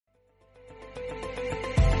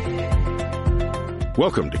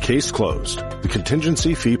Welcome to Case Closed, the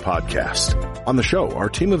Contingency Fee Podcast. On the show, our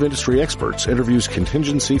team of industry experts interviews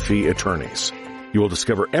contingency fee attorneys. You will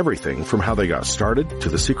discover everything from how they got started to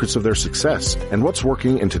the secrets of their success and what's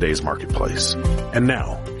working in today's marketplace. And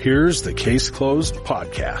now, here's the Case Closed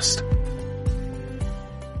Podcast.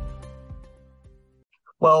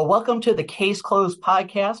 Well, welcome to the Case Closed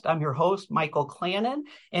Podcast. I'm your host, Michael Clannon,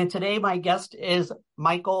 and today my guest is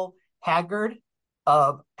Michael Haggard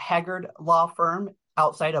of Haggard Law Firm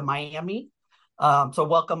outside of Miami. So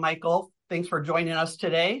welcome, Michael. Thanks for joining us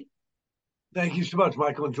today. Thank you so much,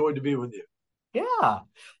 Michael. Enjoyed to be with you. Yeah.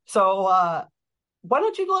 So why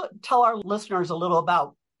don't you tell our listeners a little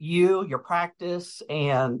about you, your practice,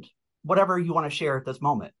 and whatever you want to share at this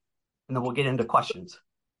moment, and then we'll get into questions.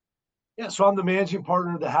 Yeah, so I'm the managing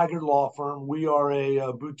partner of the Haggard Law Firm. We are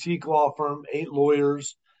a boutique law firm, 8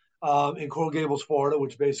 lawyers in Coral Gables, Florida,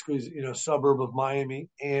 which basically is a suburb of Miami,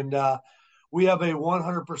 and we have a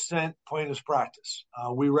 100% plaintiff's practice.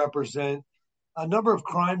 We represent a number of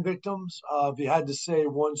crime victims. If you had to say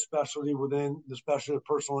one specialty within the specialty of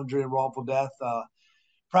personal injury and wrongful death,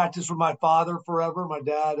 practiced with my father forever. My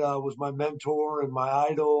dad was my mentor and my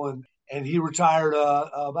idol, and he retired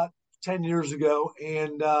about 10 years ago.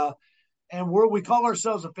 And we call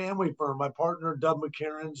ourselves a family firm. My partner, Doug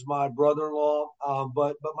McCarron's my brother-in-law,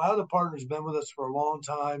 but my other partner's been with us for a long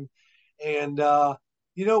time. And,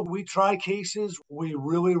 we try cases. We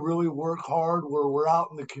really, really work hard. We're out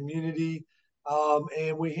in the community,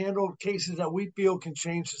 and we handle cases that we feel can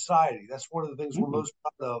change society. That's one of the things we're most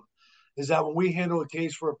proud of, is that when we handle a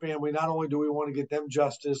case for a family, not only do we want to get them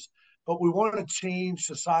justice, but we want to change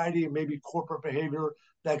society and maybe corporate behavior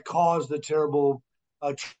that caused the terrible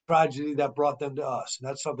tragedy that brought them to us. And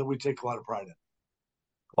that's something we take a lot of pride in.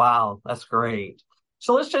 Wow, that's great.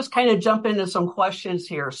 So let's just kind of jump into some questions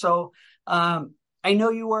here. So I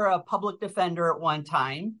know you were a public defender at one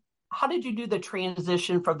time. How did you do the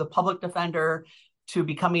transition from the public defender to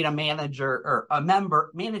becoming a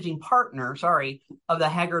managing partner, of the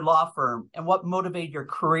Haggard Law Firm? And what motivated your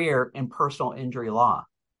career in personal injury law?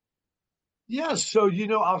 Yes. So,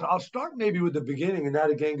 I'll start maybe with the beginning, and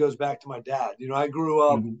that again goes back to my dad. I grew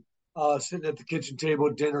up sitting at the kitchen table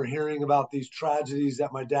at dinner, hearing about these tragedies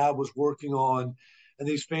that my dad was working on, and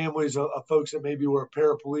these families of folks that maybe were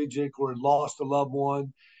paraplegic or had lost a loved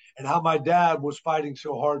one, and how my dad was fighting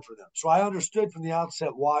so hard for them. So I understood from the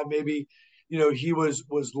outset why maybe, he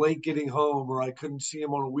was late getting home, or I couldn't see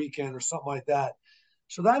him on a weekend or something like that.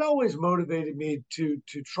 So that always motivated me to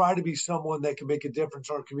try to be someone that can make a difference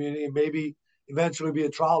in our community and maybe eventually be a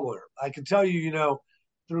trial lawyer. I can tell you,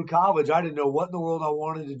 through college, I didn't know what in the world I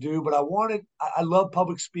wanted to do, but I love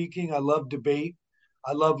public speaking. I love debate.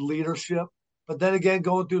 I love leadership. But then again,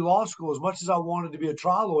 going through law school, as much as I wanted to be a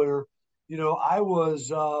trial lawyer, I was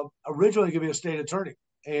originally going to be a state attorney.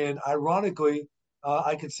 And ironically,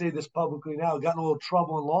 I could say this publicly now, got in a little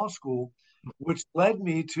trouble in law school, which led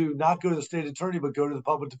me to not go to the state attorney, but go to the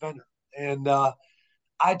public defender. And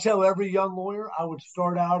I tell every young lawyer, I would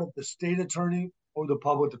start out at the state attorney or the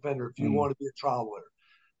public defender if you want to be a trial lawyer.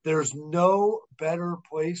 There's no better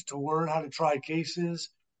place to learn how to try cases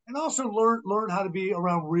and also learn how to be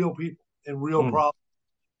around real people and real problems.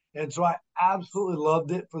 And so I absolutely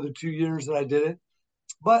loved it for the 2 years that I did it.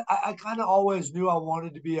 But I kind of always knew I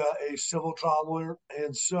wanted to be a civil trial lawyer.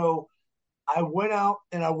 And so I went out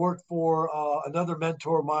and I worked for another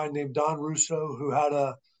mentor of mine named Don Russo, who had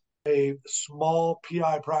a small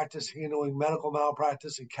PI practice handling medical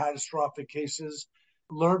malpractice and catastrophic cases.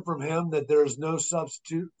 Learned from him that there is no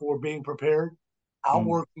substitute for being prepared,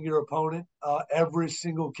 outworking your opponent every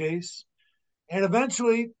single case. And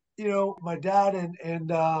eventually, my dad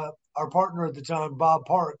and our partner at the time, Bob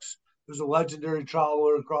Parks, who's a legendary trial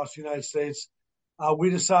lawyer across the United States,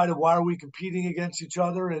 we decided, why are we competing against each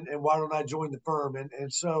other, and why don't I join the firm?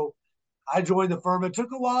 And so I joined the firm. It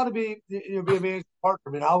took a while to be a managing partner.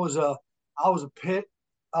 I mean, I was a pit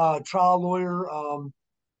trial lawyer,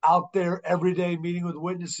 out there every day, meeting with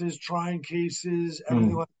witnesses, trying cases,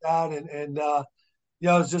 everything like that. And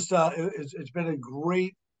it's just it's been a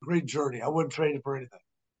great journey. I wouldn't trade it for anything.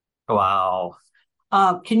 Wow.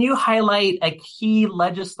 Can you highlight a key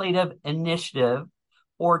legislative initiative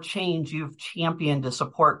or change you've championed to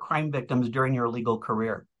support crime victims during your legal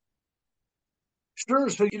career? Sure.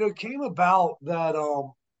 So, it came about that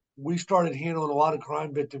we started handling a lot of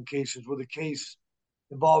crime victim cases with a case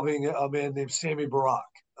involving a man named Sammy Barak.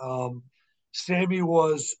 Sammy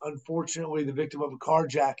was unfortunately the victim of a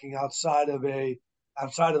carjacking outside of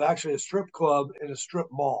actually a strip club in a strip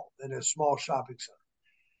mall in a small shopping center.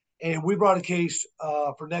 And we brought a case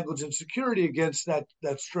for negligent security against that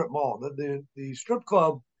strip mall. The strip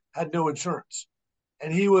club had no insurance.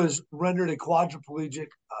 and he was rendered a quadriplegic,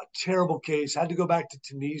 terrible case, had to go back to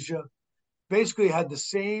Tunisia, basically had the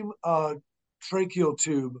same tracheal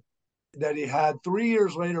tube that he had 3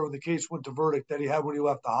 years later when the case went to verdict that he had when he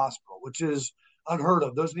left the hospital, which is unheard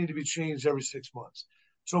of. Those need to be changed every 6 months.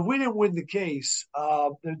 So if we didn't win the case,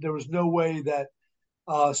 there was no way that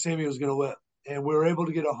Sammy was going to live. And we were able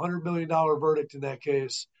to get a $100 million verdict in that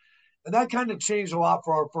case. And that kind of changed a lot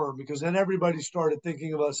for our firm because then everybody started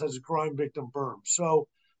thinking of us as a crime victim firm. So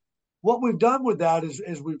what we've done with that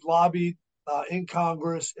is we've lobbied in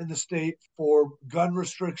Congress, in the state, for gun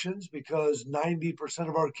restrictions because 90%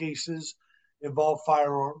 of our cases involve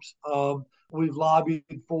firearms. We've lobbied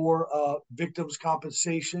for victims'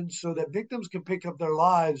 compensation so that victims can pick up their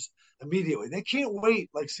lives immediately. They can't wait,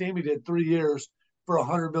 like Sammy did, 3 years for a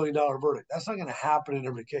 $100 million verdict. That's not going to happen in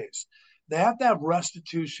every case. They have to have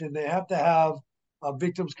restitution. They have to have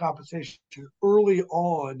victims' compensation early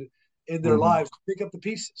on in their lives to pick up the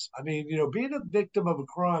pieces. I mean, being a victim of a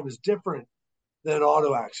crime is different than an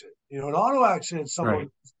auto accident. An auto accident, someone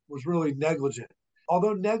was really negligent.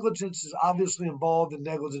 Although negligence is obviously involved in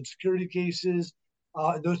negligent security cases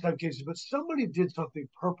and those type of cases, but somebody did something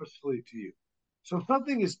purposefully to you. So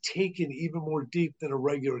something is taken even more deep than a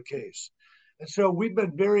regular case. And so we've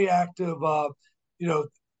been very active,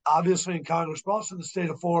 obviously in Congress, but also in the state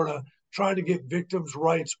of Florida, trying to get victims'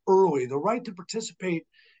 rights early, the right to participate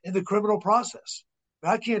in the criminal process.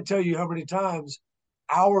 And I can't tell you how many times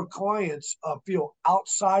our clients feel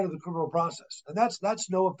outside of the criminal process. And that's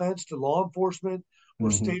no offense to law enforcement or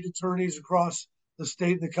state attorneys across the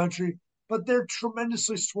state and the country, but they're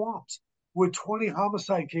tremendously swamped with 20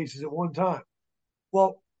 homicide cases at one time.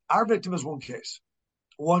 Well, our victim is one case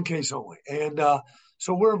only. And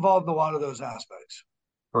so we're involved in a lot of those aspects.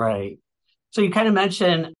 Right. So you kind of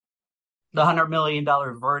mentioned the $100 million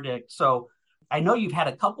verdict. So I know you've had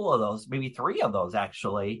a couple of those, maybe 3 of those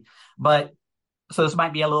actually, but so this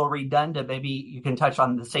might be a little redundant. Maybe you can touch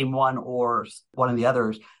on the same one or one of the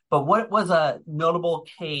others. But what was a notable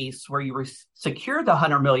case where you secured the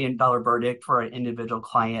 $100 million verdict for an individual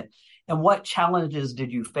client? And what challenges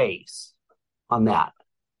did you face on that?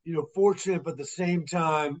 Fortunate, but at the same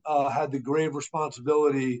time, had the grave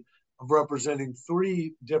responsibility of representing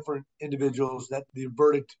 3 different individuals that the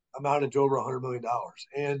verdict amounted to over $100 million.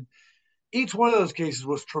 And each one of those cases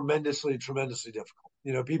was tremendously, tremendously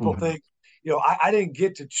difficult. People think, I didn't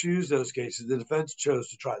get to choose those cases. The defense chose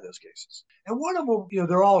to try those cases. And one of them,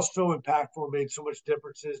 they're all so impactful and made so much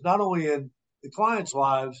differences, not only in the clients'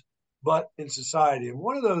 lives, but in society. And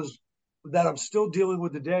one of those that I'm still dealing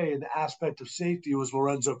with today in the aspect of safety was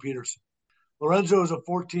Lorenzo Peterson. Lorenzo is a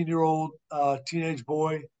 14-year-old teenage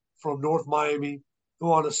boy from North Miami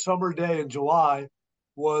who on a summer day in July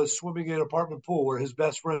was swimming in an apartment pool where his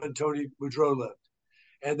best friend, Tony Boudreau, lived.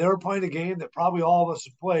 And they were playing a game that probably all of us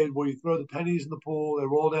have played where you throw the pennies in the pool, they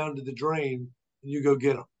roll down to the drain, and you go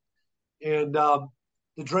get them. And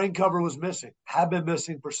the drain cover was missing, had been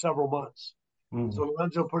missing for several months. So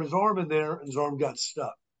Lorenzo put his arm in there, and his arm got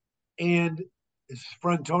stuck. And his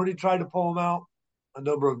friend Tony tried to pull him out. A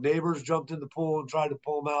number of neighbors jumped in the pool and tried to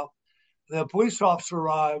pull him out. And then a police officer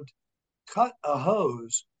arrived, cut a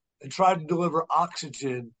hose, and tried to deliver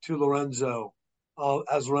oxygen to Lorenzo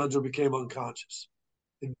as Lorenzo became unconscious.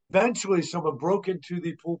 Eventually, someone broke into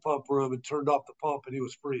the pool pump room and turned off the pump, and he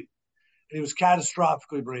was free. And he was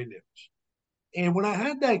catastrophically brain damaged. And when I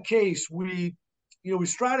had that case, we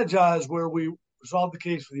strategized where we resolved the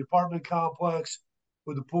case for the apartment complex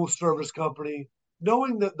with the pool service company,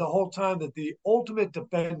 knowing that the whole time that the ultimate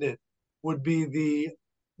defendant would be the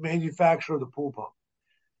manufacturer of the pool pump.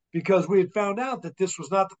 Because we had found out that this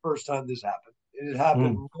was not the first time this happened. It had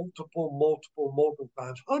happened multiple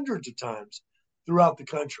times, hundreds of times throughout the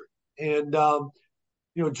country. And,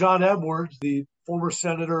 John Edwards, the former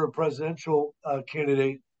senator and presidential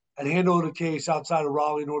candidate, had handled a case outside of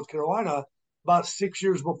Raleigh, North Carolina, about 6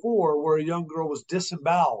 years before where a young girl was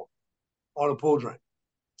disemboweled on a pool drain.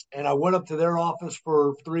 And I went up to their office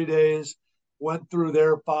for 3 days, went through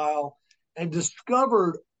their file, and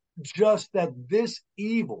discovered just that this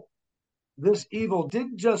evil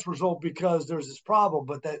didn't just result because there's this problem,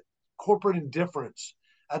 but that corporate indifference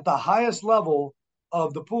at the highest level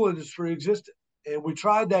of the pool industry existed. And we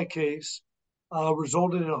tried that case,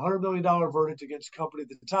 resulted in a $100 million verdict against a company at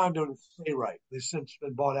the time known as Stay Right. They've since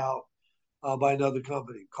been bought out by another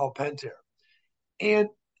company called Pentair. And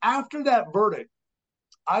after that verdict,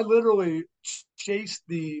 I literally chased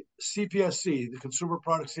the CPSC, the Consumer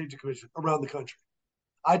Product Safety Commission, around the country.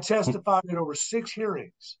 I testified in over 6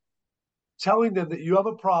 hearings, telling them that you have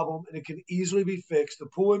a problem and it can easily be fixed. The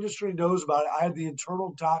pool industry knows about it. I have the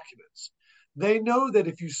internal documents They know that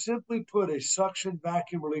if you simply put a suction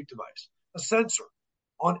vacuum relief device, a sensor,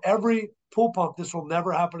 on every pool pump, this will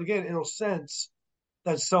never happen again. It'll sense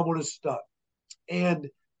that someone is stuck. And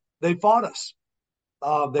they fought us.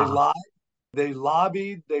 They lied, they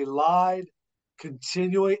lobbied, they lied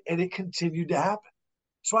continually, and it continued to happen.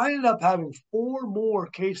 So I ended up having 4 more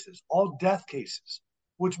cases, all death cases,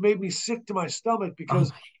 which made me sick to my stomach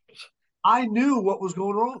because I knew what was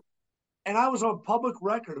going wrong. And I was on public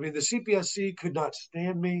record. I mean, the CPSC could not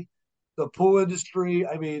stand me, the pool industry.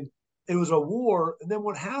 I mean, it was a war. And then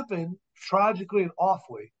what happened, tragically and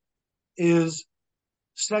awfully, is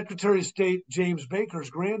Secretary of State James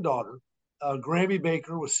Baker's granddaughter, Grammy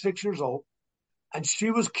Baker, was 6 years old, and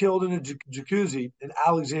she was killed in a jacuzzi in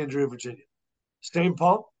Alexandria, Virginia. Same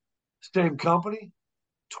pump, same company,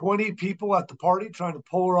 20 people at the party trying to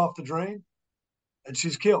pull her off the drain, and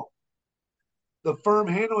she's killed. The firm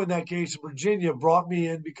handling that case in Virginia brought me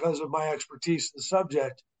in because of my expertise in the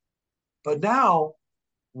subject. But now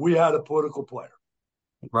we had a political player.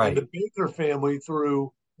 Right. And the Baker family,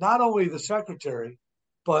 through not only the secretary,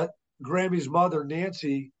 but Grammy's mother,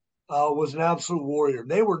 Nancy, was an absolute warrior.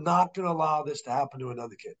 They were not going to allow this to happen to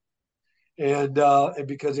another kid. And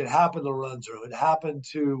because it happened to Lorenzo, it happened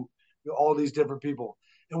to all these different people.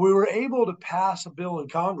 And we were able to pass a bill in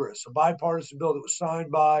Congress, a bipartisan bill that was signed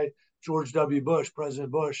by George W. Bush,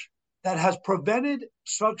 President Bush, that has prevented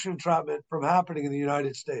suction entrapment from happening in the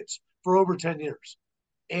United States for over 10 years.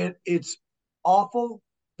 And it's awful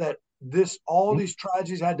that all these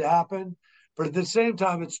tragedies had to happen. But at the same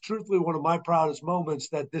time, it's truthfully one of my proudest moments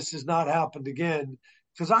that this has not happened again,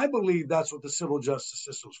 because I believe that's what the civil justice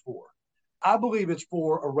system's for. I believe it's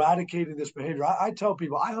for eradicating this behavior. I tell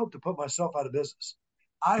people, I hope to put myself out of business.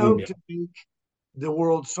 I hope to make the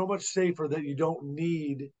world so much safer that you don't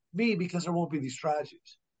need me because there won't be these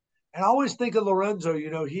tragedies. And I always think of Lorenzo,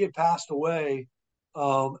 he had passed away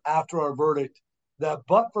after our verdict, that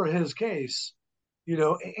but for his case,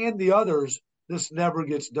 and the others, this never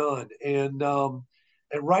gets done. And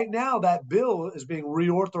right now that bill is being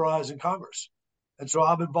reauthorized in Congress. And so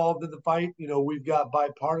I'm involved in the fight. We've got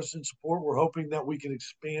bipartisan support. We're hoping that we can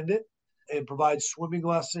expand it and provide swimming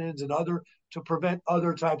lessons and to prevent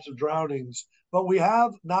other types of drownings. But we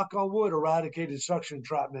have, knock on wood, eradicated suction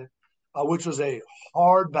entrapment, which was a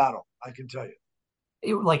hard battle, I can tell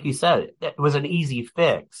you. Like you said, it was an easy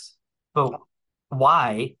fix. But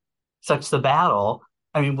why such the battle?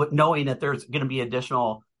 I mean, knowing that there's going to be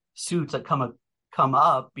additional suits that come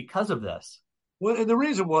up because of this. Well, and the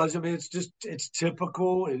reason was, it's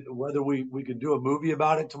typical, whether we can do a movie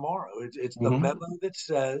about it tomorrow. It's the memo that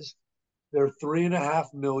says there are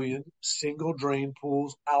 3.5 million single drain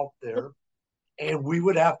pools out there, and we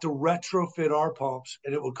would have to retrofit our pumps,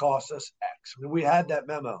 and it would cost us X. We had that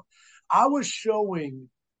memo. I was showing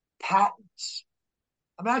patents.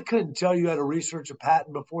 I couldn't tell you how to research a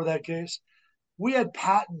patent before that case. We had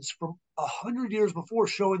patents from 100 years before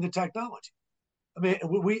showing the technology.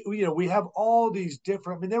 We have all these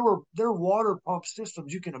different. There are water pump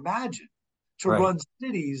systems you can imagine to run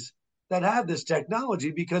cities that have this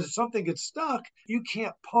technology, because if something gets stuck, you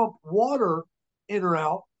can't pump water in or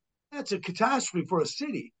out. That's a catastrophe for a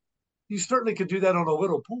city. You certainly could do that on a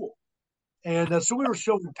little pool. And so we were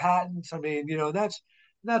showing patents.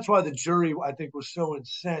 That's why the jury, I think, was so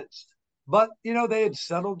incensed. But, they had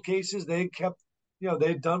settled cases. They had kept, they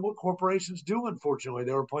had done what corporations do, unfortunately.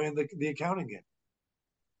 They were playing the accounting game.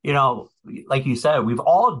 Like you said, we've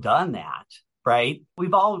all done that, right?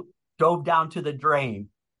 We've all dove down to the drain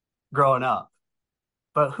growing up.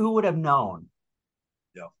 But who would have known?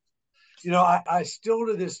 Yeah. I still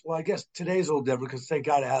to this, well, I guess today's a little different because thank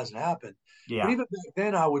God it hasn't happened. Yeah. But even back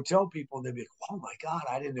then, I would tell people, and they'd be like, oh, my God,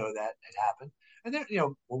 I didn't know that had happened. And then,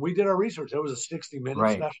 when we did our research, there was a 60-minute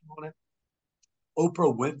special on it.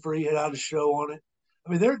 Oprah Winfrey had a show on it.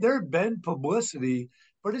 There had been publicity,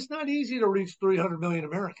 but it's not easy to reach 300 million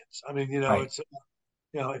Americans. It's,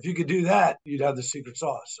 if you could do that, you'd have the secret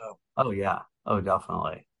sauce. So. Oh, yeah. Oh,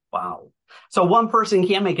 definitely. Wow. So one person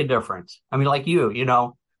can make a difference. Like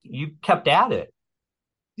you kept at it.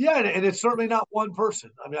 Yeah, and it's certainly not one person.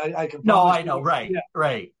 I can. No, I know. Right, yeah,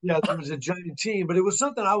 right. Yeah, there was a giant team, but it was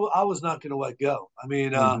something I was not going to let go.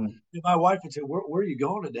 My wife would say, where are you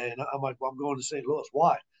going today? And I'm like, well, I'm going to St. Louis.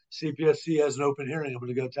 Why? CPSC has an open hearing. I'm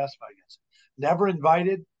going to go testify against it. Never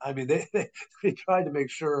invited. They tried to make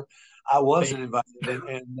sure I wasn't invited.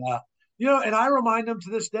 And I remind them to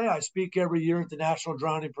this day. I speak every year at the National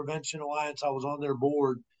Drowning Prevention Alliance. I was on their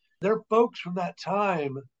board. There are folks from that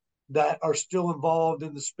time that are still involved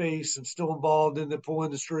in the space and still involved in the pool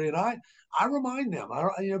industry. And I remind them,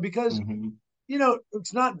 because,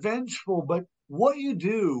 it's not vengeful, but what you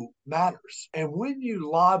do matters. And when you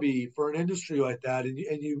lobby for an industry like that and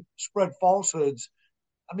you spread falsehoods,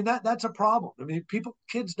 I mean, that's a problem. I mean,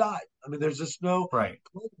 kids died. I mean, there's just no Right.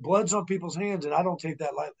 blood's on people's hands, and I don't take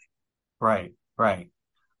that lightly. Right. Right.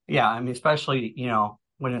 Yeah. I mean, especially,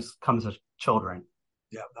 when it comes to children,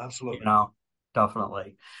 Yeah, absolutely.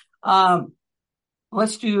 Definitely.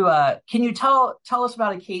 Let's do, can you tell us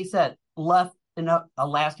about a case that left a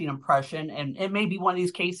lasting impression? And it may be one of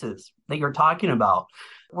these cases that you're talking about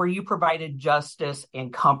where you provided justice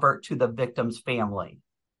and comfort to the victim's family.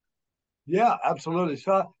 Yeah, absolutely.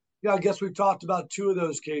 So, yeah, I guess we've talked about two of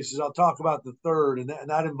those cases. I'll talk about the third, and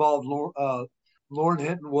that involved Lauren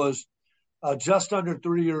Hinton was just under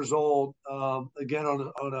 3 years old. Again,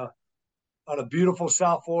 on a beautiful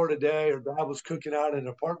South Florida day, her dad was cooking out in an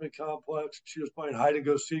apartment complex. She was playing hide and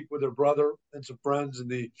go seek with her brother and some friends in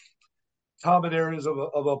the common areas of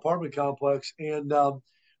an apartment complex, and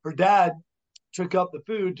her dad took up the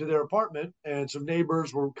food to their apartment, and some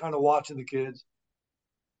neighbors were kind of watching the kids.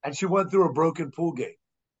 And she went through a broken pool gate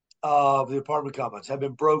of the apartment complex. Had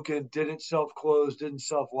been broken, didn't self close, didn't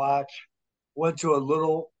self latch. Went to a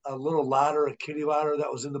little ladder, a kiddie ladder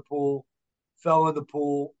that was in the pool, fell in the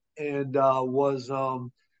pool, and was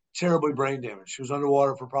terribly brain damaged. She was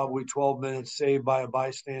underwater for probably 12 minutes, saved by a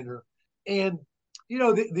bystander. And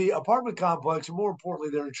the apartment complex, and more importantly,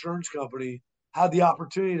 their insurance company had the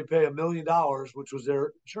opportunity to pay $1 million, which was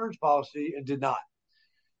their insurance policy, and did not,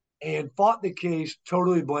 and fought the case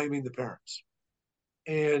totally blaming the parents.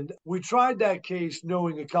 And we tried that case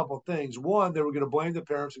knowing a couple of things. One, they were going to blame the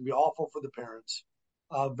parents and be awful for the parents.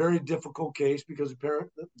 Very difficult case because the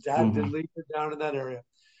dad did leave it down in that area.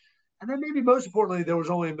 And then maybe most importantly, there was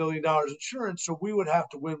only $1 million insurance, so we would have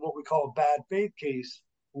to win what we call a bad faith case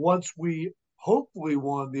once we hopefully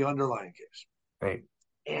won the underlying case. Right.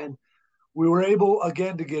 And we were able,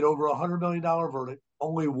 again, to get over $100 million verdict,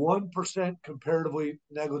 only 1% comparatively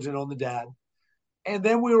negligent on the dad. And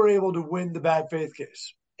then we were able to win the bad faith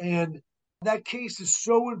case. And that case is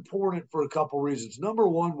so important for a couple of reasons. Number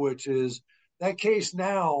one, which is that case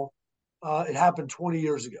now, it happened 20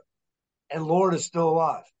 years ago, and Lauren is still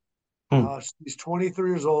alive. She's 23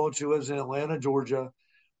 years old. She lives in Atlanta, Georgia.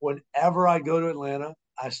 Whenever I go to Atlanta,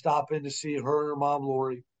 I stop in to see her and her mom,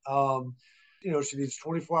 Lori. She needs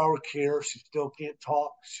 24-hour care. She still can't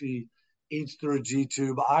talk. She eats through a G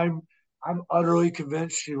tube. I'm utterly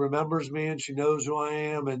convinced she remembers me and she knows who I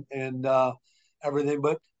am and everything.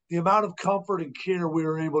 But the amount of comfort and care we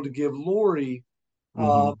were able to give Lori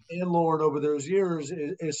and Lauren over those years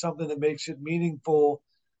is something that makes it meaningful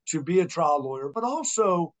to be a trial lawyer. But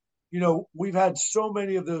also, we've had so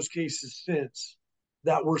many of those cases since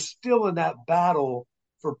that we're still in that battle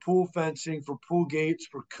for pool fencing, for pool gates,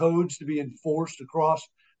 for codes to be enforced across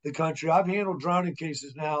the country. I've handled drowning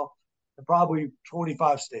cases now in probably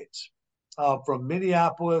 25 states, from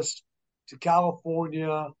Minneapolis to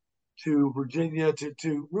California to Virginia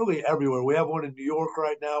to really everywhere. We have one in New York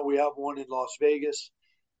right now. We have one in Las Vegas.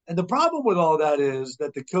 And the problem with all that is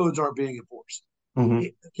that the codes aren't being enforced.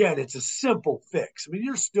 Again, it's a simple fix. I mean,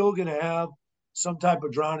 you're still going to have some type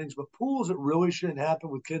of drownings, but pools, it really shouldn't happen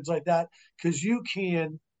with kids like that, because you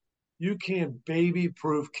can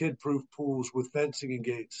baby-proof, kid-proof pools with fencing and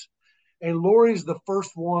gates. And Lori's the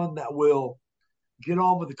first one that will get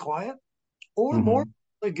on with the client, or more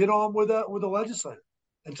get on with a legislator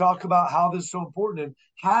and talk about how this is so important. And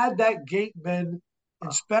had that gate been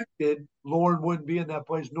inspected, Lauren wouldn't be in that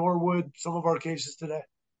place, nor would some of our cases today.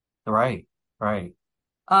 Right.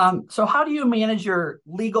 So how do you manage your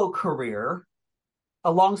legal career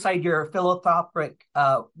alongside your philanthropic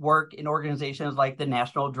work in organizations like the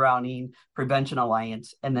National Drowning Prevention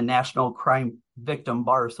Alliance and the National Crime Victim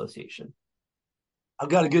Bar Association? I've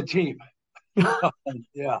got a good team.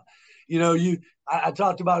 Yeah. I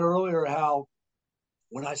talked about earlier how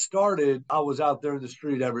when I started, I was out there in the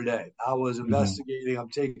street every day. I was investigating. I'm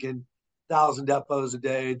taking 1,000 depots a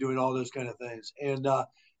day, doing all those kind of things. And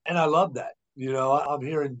I love that. I'm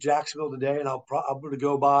here in Jacksonville today, and I'm going to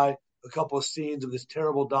go by a couple of scenes of this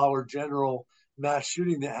terrible Dollar General mass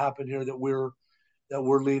shooting that happened here that we're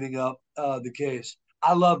leading up the case.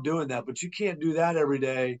 I love doing that, but you can't do that every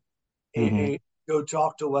day and go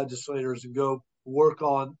talk to legislators and go work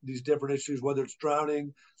on these different issues, whether it's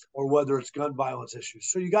drowning or whether it's gun violence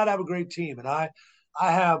issues. So you got to have a great team. And I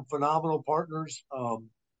have phenomenal partners,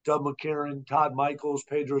 Doug McCarran, Todd Michaels,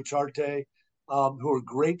 Pedro Charte, who are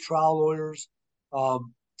great trial lawyers,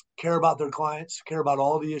 care about their clients, care about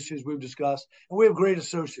all the issues we've discussed. And we have great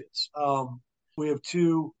associates. We have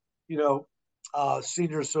two,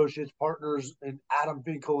 senior associates, partners, and Adam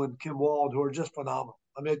Finkel and Kim Wald, who are just phenomenal.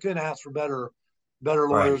 I mean, I couldn't ask for better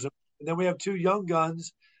lawyers. Right. And then we have two young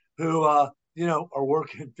guns who, are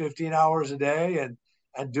working 15 hours a day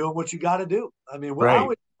and doing what you got to do. I mean, I Right.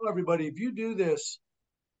 always tell everybody, if you do this,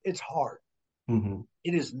 it's hard. Mm-hmm.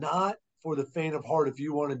 It is not for the faint of heart if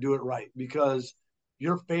you want to do it right, because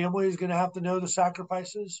your family is going to have to know the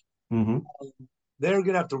sacrifices. Mm-hmm. They're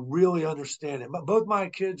going to have to really understand it. But both my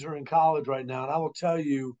kids are in college right now, and I will tell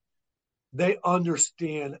you, they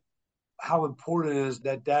understand how important it is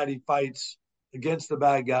that daddy fights against the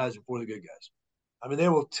bad guys and for the good guys. I mean, they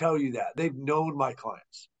will tell you that. They've known my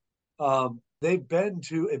clients. They've been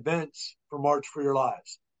to events for March for Your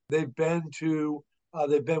Lives. They've been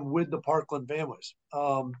with the Parkland families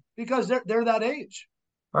because they're that age.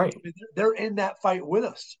 Right. I mean, they're in that fight with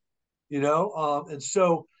us, and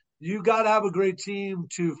so you got to have a great team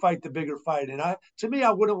to fight the bigger fight. And to me,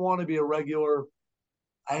 I wouldn't want to be a regular.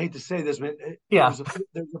 I hate to say this, man. Yeah.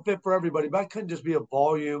 There's a fit for everybody, but I couldn't just be a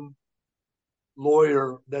volume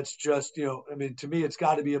lawyer that's just, I mean, to me, it's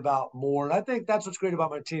got to be about more. And I think that's what's great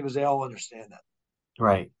about my team is they all understand that.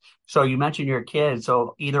 Right. So you mentioned your kids.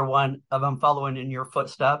 So either one of them following in your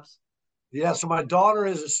footsteps? Yeah. So my daughter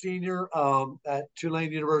is a senior at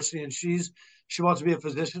Tulane University, and she wants to be a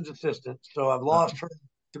physician's assistant. So I've lost her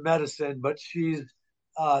to medicine, but she's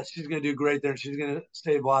going to do great there, and she's going to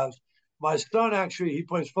save lives. My son actually, he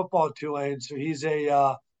plays football at Tulane, so he's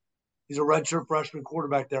a redshirt freshman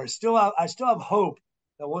quarterback there. I still have hope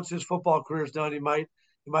that once his football career is done, he might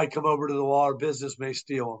come over to the law, or business may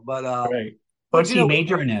steal him. Right. But What's he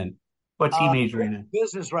majoring in? What's he majoring in?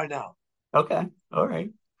 business right now. Okay. All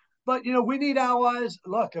right. But we need allies.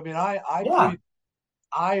 Look, I mean, Yeah.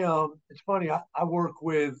 it's funny. I work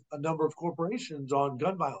with a number of corporations on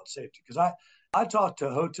gun violence safety because I talk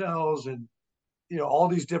to hotels and all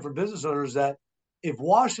these different business owners that if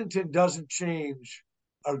Washington doesn't change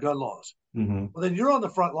our gun laws, Mm-hmm. well, then you're on the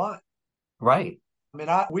front line. Right. I mean,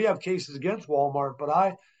 we have cases against Walmart, but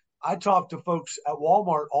I talk to folks at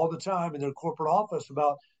Walmart all the time in their corporate office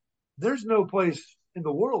about there's no place in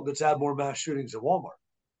the world that's had more mass shootings than Walmart.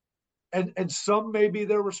 And some may be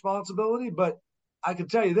their responsibility, but I can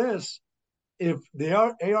tell you this: if the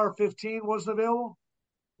AR-15 wasn't available,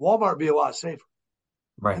 Walmart would be a lot safer.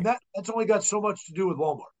 Right. And that's only got so much to do with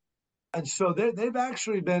Walmart. And so they've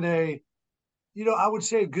actually been I would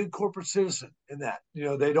say a good corporate citizen in that.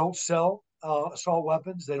 They don't sell assault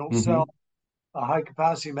weapons. They don't Mm-hmm. sell high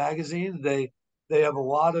capacity magazines. They have a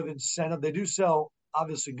lot of incentive. They do sell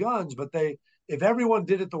obviously guns, but if everyone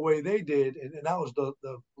did it the way they did, and that was the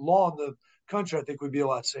law in the country, I think we'd be a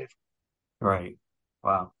lot safer. Right.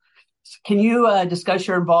 Wow. So can you discuss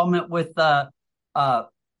your involvement with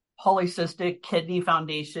Polycystic Kidney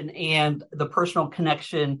Foundation and the personal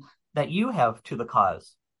connection that you have to the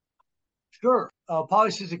cause? Sure.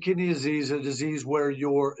 Polycystic kidney disease is a disease where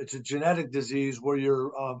it's a genetic disease where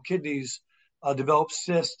your kidneys develop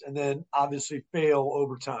cysts and then obviously fail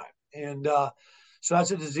over time. And so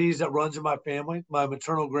that's a disease that runs in my family. My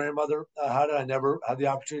maternal grandmother had it. I never had the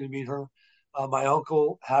opportunity to meet her. My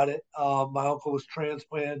uncle had it. My uncle was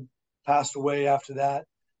transplanted, passed away after that.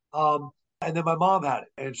 And then my mom had it,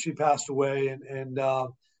 and she passed away and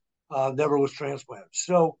never was transplanted.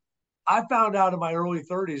 So I found out in my early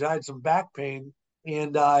 30s I had some back pain,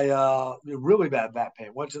 and I really bad back pain.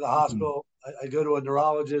 Went to the hospital. I go to a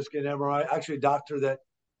neurologist, get an MRI. Actually, a doctor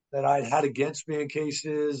that I had against me in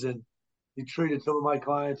cases, and he treated some of my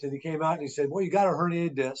clients. And he came out and he said, "Well, you got a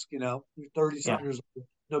herniated disc. You're 30 something years old,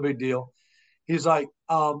 no big deal." He's like,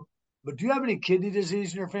 "But do you have any kidney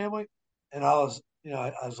disease in your family?" And I was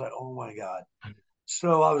like, "Oh my God."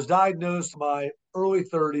 So I was diagnosed in my early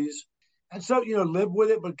 30s. And so, lived with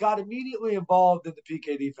it, but got immediately involved in the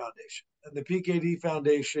PKD Foundation. And the PKD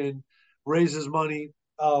Foundation raises money,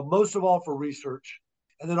 most of all for research,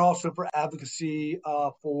 and then also for advocacy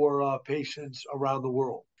for patients around the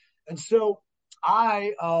world. And so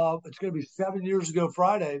it's going to be 7 years ago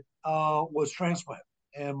Friday, was transplanted.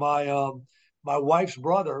 And my wife's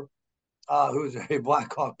brother, who was a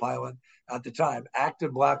Black Hawk pilot at the time,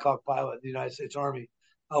 active Black Hawk pilot in the United States Army,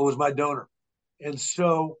 was my donor. And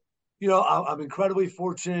so, I'm incredibly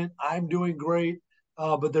fortunate. I'm doing great,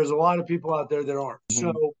 but there's a lot of people out there that aren't. Mm-hmm.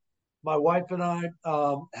 So my wife and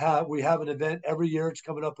I we have an event every year. It's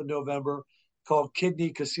coming up in November called Kidney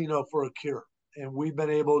Casino for a Cure. And we've been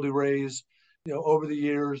able to raise, over the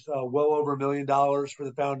years, well over $1 million for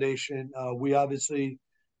the foundation. We obviously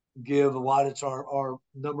give a lot. It's our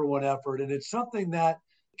number one effort, and it's something that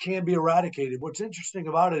can be eradicated. What's interesting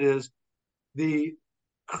about it is the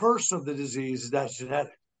curse of the disease is that's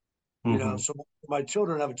genetic. Mm-hmm. So my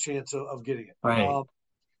children have a chance of getting it. Right.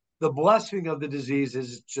 The blessing of the disease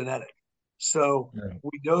is genetic. So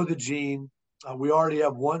we know the gene. We already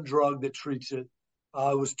have one drug that treats it.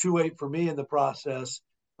 It was too late for me in the process,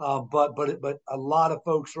 but a lot of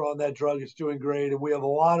folks are on that drug. It's doing great, and we have a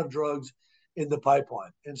lot of drugs in the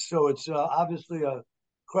pipeline. And so it's obviously a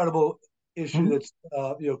credible issue Mhm. that's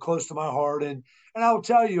close to my heart. And I will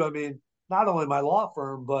tell you, I mean, not only my law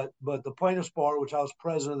firm, but the plaintiffs bar, which I was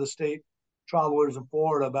president of the state trial lawyers in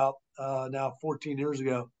Florida about now 14 years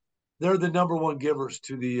ago. They're the number one givers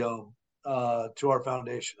to to our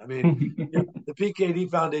foundation. I mean, the PKD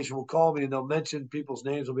Foundation will call me and they'll mention people's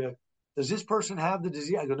names. They'll be like, "Does this person have the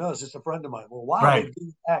disease?" I go, "No, it's just a friend of mine." "Well, why?" "They Right.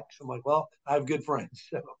 do X." I'm like, "Well, I have good friends."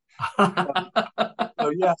 So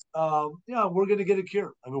yes, yeah, we're going to get a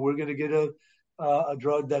cure. I mean, we're going to get a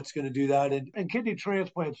drug that's going to do that. And kidney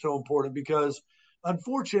transplant is so important because,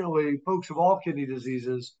 unfortunately, folks of all kidney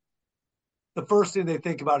diseases, the first thing they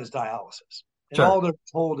think about is dialysis, and all Sure. they're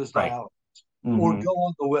told is Right. dialysis or Hmm. go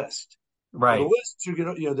on the list. Well, the Right. list you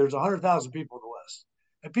get, there's 100,000 people on the list,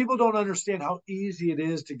 and people don't understand how easy it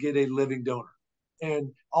is to get a living donor,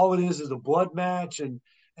 and all it is a blood match, and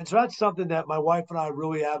so that's something that my wife and I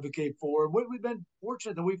really advocate for. And we've been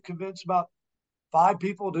fortunate that we've convinced about 5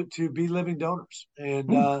 people to be living donors, and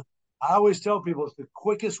Mm. I always tell people it's the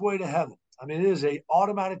quickest way to heaven. I mean, it is a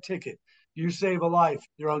automatic ticket. You save a life,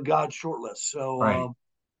 you're on God's short list. Right. So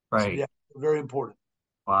Right. yeah, very important.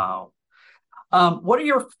 Wow. What are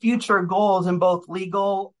your future goals in both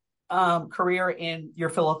legal career and your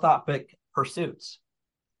philanthropic pursuits?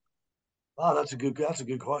 Oh, that's a good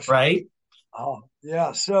question. Right. Oh,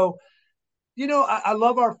 yeah. So, I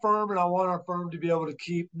love our firm and I want our firm to be able to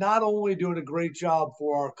keep not only doing a great job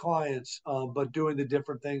for our clients, but doing the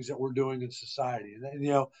different things that we're doing in society.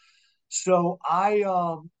 So I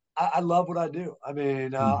love what I do. I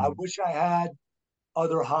mean, I Hmm. wish I had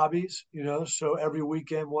other hobbies, so every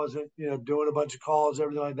weekend wasn't, doing a bunch of calls,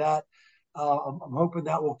 everything like that. I'm hoping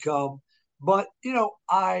that will come. But,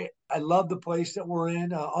 I love the place that we're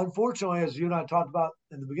in. Unfortunately, as you and I talked about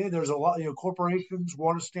in the beginning, there's a lot, corporations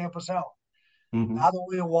want to stamp us out, Hmm. not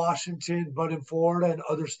only in Washington, but in Florida and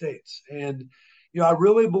other states. And, I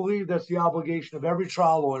really believe that's the obligation of every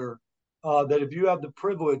trial lawyer, that if you have the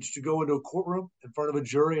privilege to go into a courtroom in front of a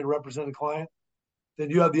jury and represent a client, then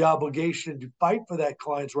you have the obligation to fight for that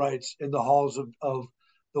client's rights in the halls of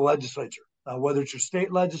the legislature, whether it's your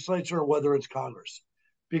state legislature or whether it's Congress,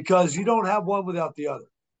 because you don't have one without the other.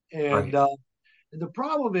 And Right. and the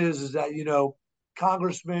problem is that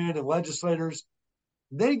congressmen and legislators,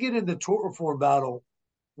 they get in the tort reform battle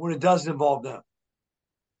when it doesn't involve them.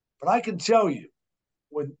 But I can tell you,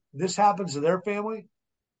 when this happens to their family,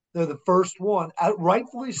 they're the first one, Right. Right.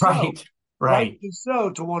 rightfully so,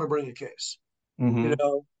 to want to bring a case. you Hmm.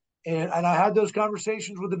 know, and I had those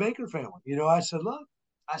conversations with the Baker family. I said, look,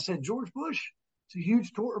 I said, George Bush is a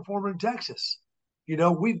huge tort reformer in Texas.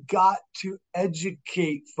 We've got to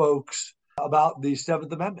educate folks about the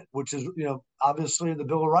Seventh Amendment, which is, obviously in the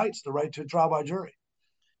Bill of Rights, the right to a trial by jury.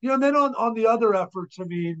 And then on the other efforts, I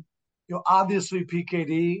mean, obviously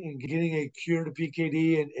PKD and getting a cure to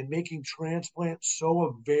PKD and making transplants so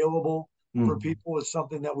available for Hmm. people is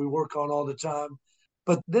something that we work on all the time.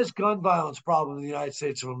 But this gun violence problem in the United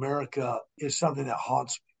States of America is something that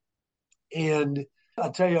haunts me. And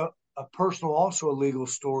I'll tell you a personal, also a legal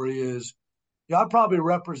story is, I probably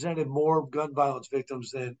represented more gun violence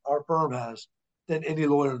victims than our firm has than any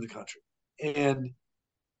lawyer in the country. And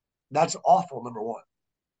that's awful, number one.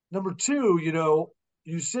 Number two,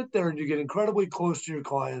 you sit there and you get incredibly close to your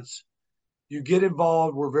clients. You get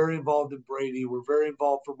involved. We're very involved in Brady. We're very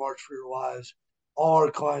involved for March for Your Lives, all our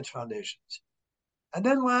clients' foundations. And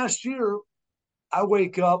then last year, I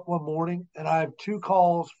wake up one morning and I have 2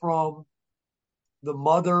 calls from the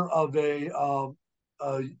mother of a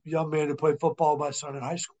young man who played football with my son in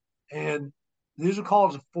high school. And these are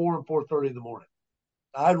calls at 4 and 4:30 in the morning.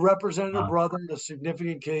 I'd represented her Uh, brother in a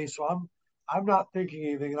significant case, so I'm not thinking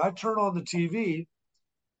anything. And I turn on the TV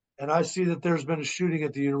and I see that there's been a shooting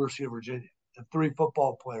at the University of Virginia, and 3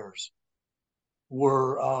 football players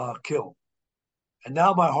were killed. And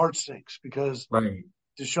now my heart sinks because right.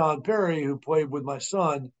 Deshaun Perry, who played with my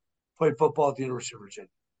son, played football at the University of Virginia,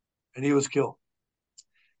 and he was killed.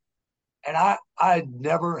 And I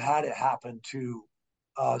never had it happen to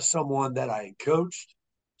someone that I coached,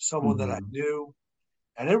 someone that I Hmm. knew,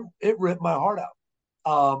 and it ripped my heart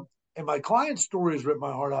out. And my client's stories ripped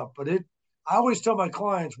my heart out. But I always tell my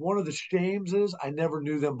clients, one of the shames is I never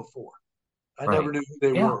knew them before. I never Right. knew who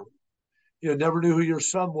they Yeah. were. Never knew who your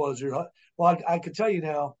son was. Well, I can tell you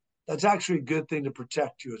now, that's actually a good thing to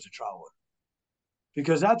protect you as a trial lawyer,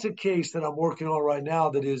 because that's a case that I'm working on right now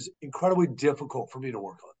that is incredibly difficult for me to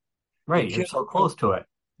work on. And Right. You're Kim, so close to it.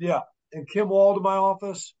 yeah, and Kim Wald in my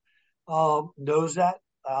office, knows that.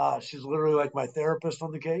 She's literally like my therapist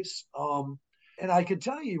on the case. And I can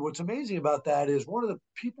tell you what's amazing about that is one of the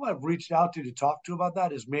people I've reached out to talk to about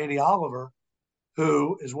that is Manny Oliver,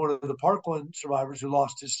 who is one of the Parkland survivors who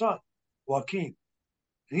lost his son, Joaquin.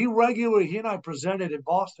 And he and I presented in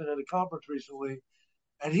Boston at a conference recently,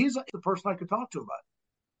 and he's like the person I could talk to about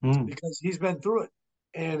it because he's been through it.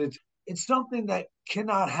 And it's something that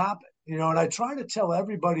cannot happen, and I try to tell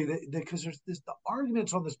everybody that because the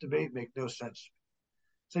arguments on this debate make no sense.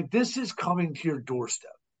 It's like, this is coming to your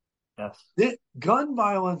doorstep. Yes. Gun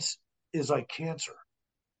violence is like cancer.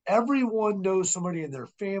 Everyone knows somebody in their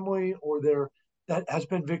family that has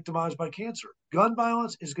been victimized by cancer. Gun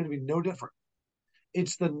violence is going to be no different.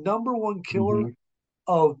 It's the number one killer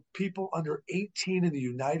of people under 18 in the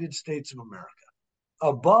United States of America,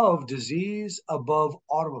 above disease, above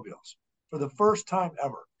automobiles, for the first time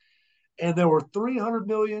ever. And there were 300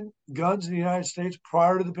 million guns in the United States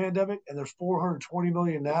prior to the pandemic, and there's 420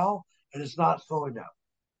 million now, and it's not slowing down.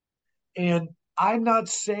 And I'm not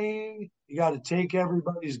saying you got to take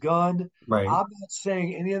everybody's gun. Right. I'm not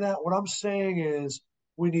saying any of that. What I'm saying is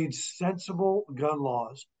we need sensible gun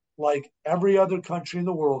laws like every other country in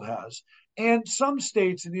the world has, and some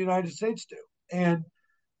states in the United States do. And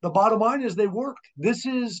the bottom line is they work. This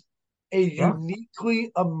is a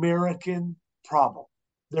uniquely American problem.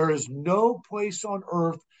 There is no place on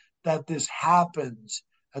earth that this happens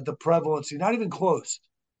at the prevalency, not even close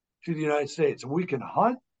to the United States. And we can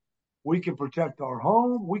hunt, we can protect our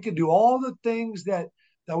home, we can do all the things that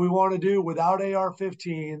we want to do without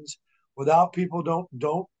AR-15s, without people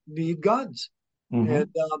don't need guns. And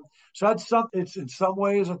so that's something. It's in some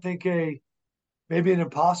ways, I think, maybe an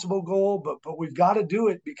impossible goal, but we've got to do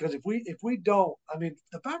it, because if we don't, I mean,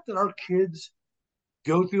 the fact that our kids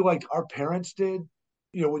go through like our parents did,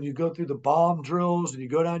 when you go through the bomb drills and you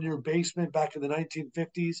go down to your basement back in the 1950s,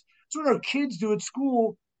 it's what our kids do at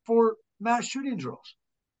school for mass shooting drills.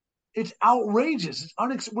 It's outrageous.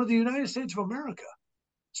 We're the United States of America.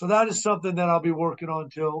 So that is something that I'll be working on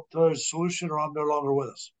till there's a solution or I'm no longer with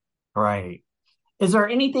us. Right. Is there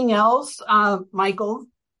anything else, Michael,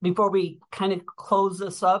 before we kind of close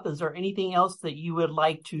this up, is there anything else that you would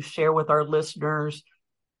like to share with our listeners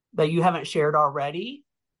that you haven't shared already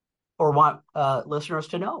or want listeners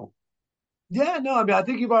to know? Yeah, no, I mean, I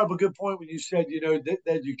think you brought up a good point when you said,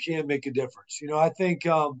 that you can make a difference. I think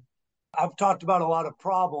I've talked about a lot of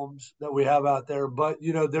problems that we have out there, but,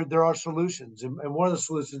 there are solutions. And one of the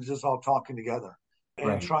solutions is all talking together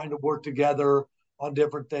and trying to work together on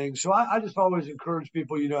different things. So I just always encourage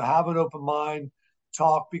people, have an open mind,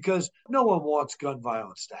 talk, because no one wants gun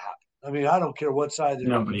violence to happen. I mean, I don't care what side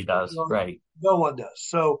they're on. Nobody does, right? No one does.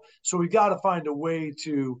 So we got to find a way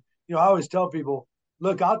to, I always tell people,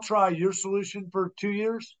 look, I'll try your solution for 2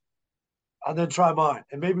 years and then try mine,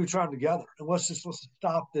 and maybe we try them together. And let's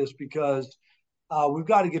stop this, because we've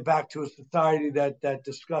got to get back to a society that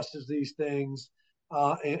discusses these things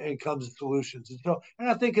and comes to solutions. And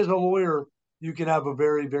I think as a lawyer, you can have a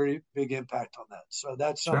very, very big impact on that. So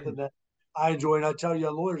that's something that I enjoy. And I tell you,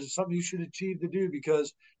 lawyers, it's something you should achieve to do,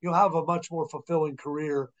 because you'll have a much more fulfilling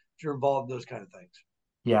career if you're involved in those kind of things.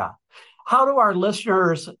 Yeah. How do our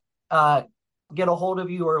listeners get a hold of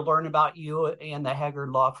you or learn about you and the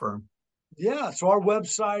Haggard Law Firm? Yeah. So our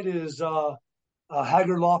website is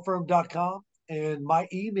haggardlawfirm.com. And my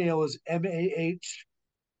email is Haggard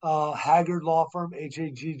Law Firm,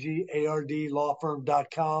 HAGGARD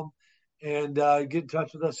lawfirm.com. And get in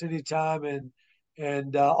touch with us anytime and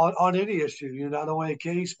on any issue, not only a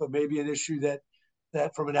case, but maybe an issue that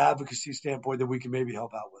from an advocacy standpoint that we can maybe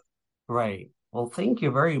help out with. Right. Well, thank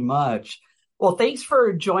you very much. Well, thanks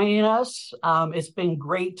for joining us. It's been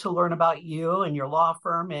great to learn about you and your law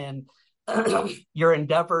firm and your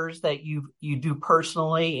endeavors that you do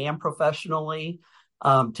personally and professionally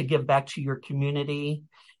to give back to your community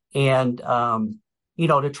and,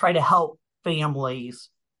 to try to help families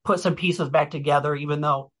put some pieces back together, even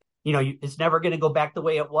though, it's never going to go back the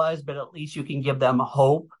way it was, but at least you can give them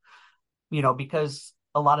hope, because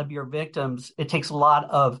a lot of your victims, it takes a lot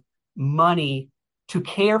of money to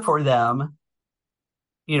care for them.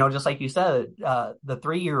 Just like you said, the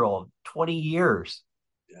 3-year-old, 20 years.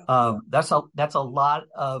 Yeah. That's a lot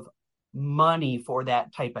of money for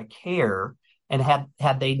that type of care. And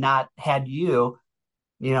had they not had you,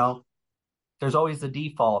 there's always the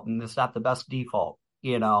default, and it's not the best default,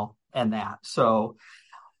 and that. So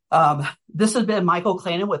this has been Michael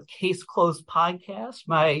Clannon with Case Closed Podcast.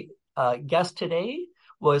 My guest today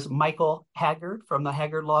was Michael Haggard from the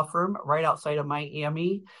Haggard Law Firm right outside of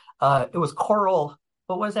Miami. It was Coral.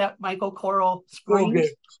 What was that, Michael? Coral Springs?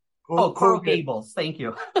 Coral Gables. Thank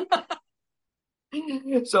you.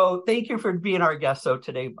 So thank you for being our guest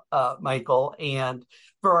today, Michael. And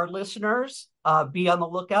for our listeners, be on the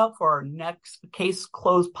lookout for our next Case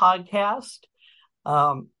Closed podcast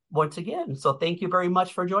once again. So thank you very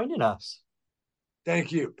much for joining us.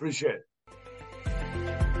 Thank you. Appreciate it.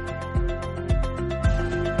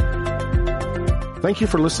 Thank you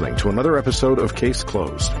for listening to another episode of Case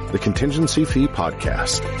Closed, the Contingency Fee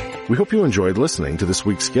Podcast. We hope you enjoyed listening to this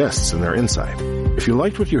week's guests and their insight. If you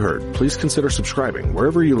liked what you heard, please consider subscribing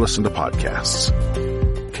wherever you listen to podcasts.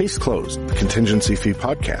 Case Closed, the Contingency Fee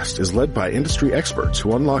Podcast, is led by industry experts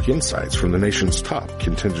who unlock insights from the nation's top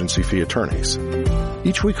contingency fee attorneys.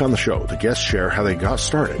 Each week on the show, the guests share how they got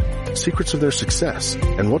started, secrets of their success,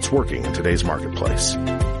 and what's working in today's marketplace.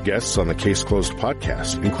 Guests on the Case Closed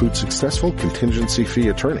podcast include successful contingency fee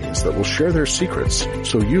attorneys that will share their secrets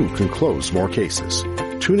so you can close more cases.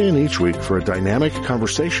 Tune in each week for a dynamic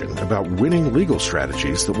conversation about winning legal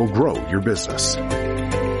strategies that will grow your business.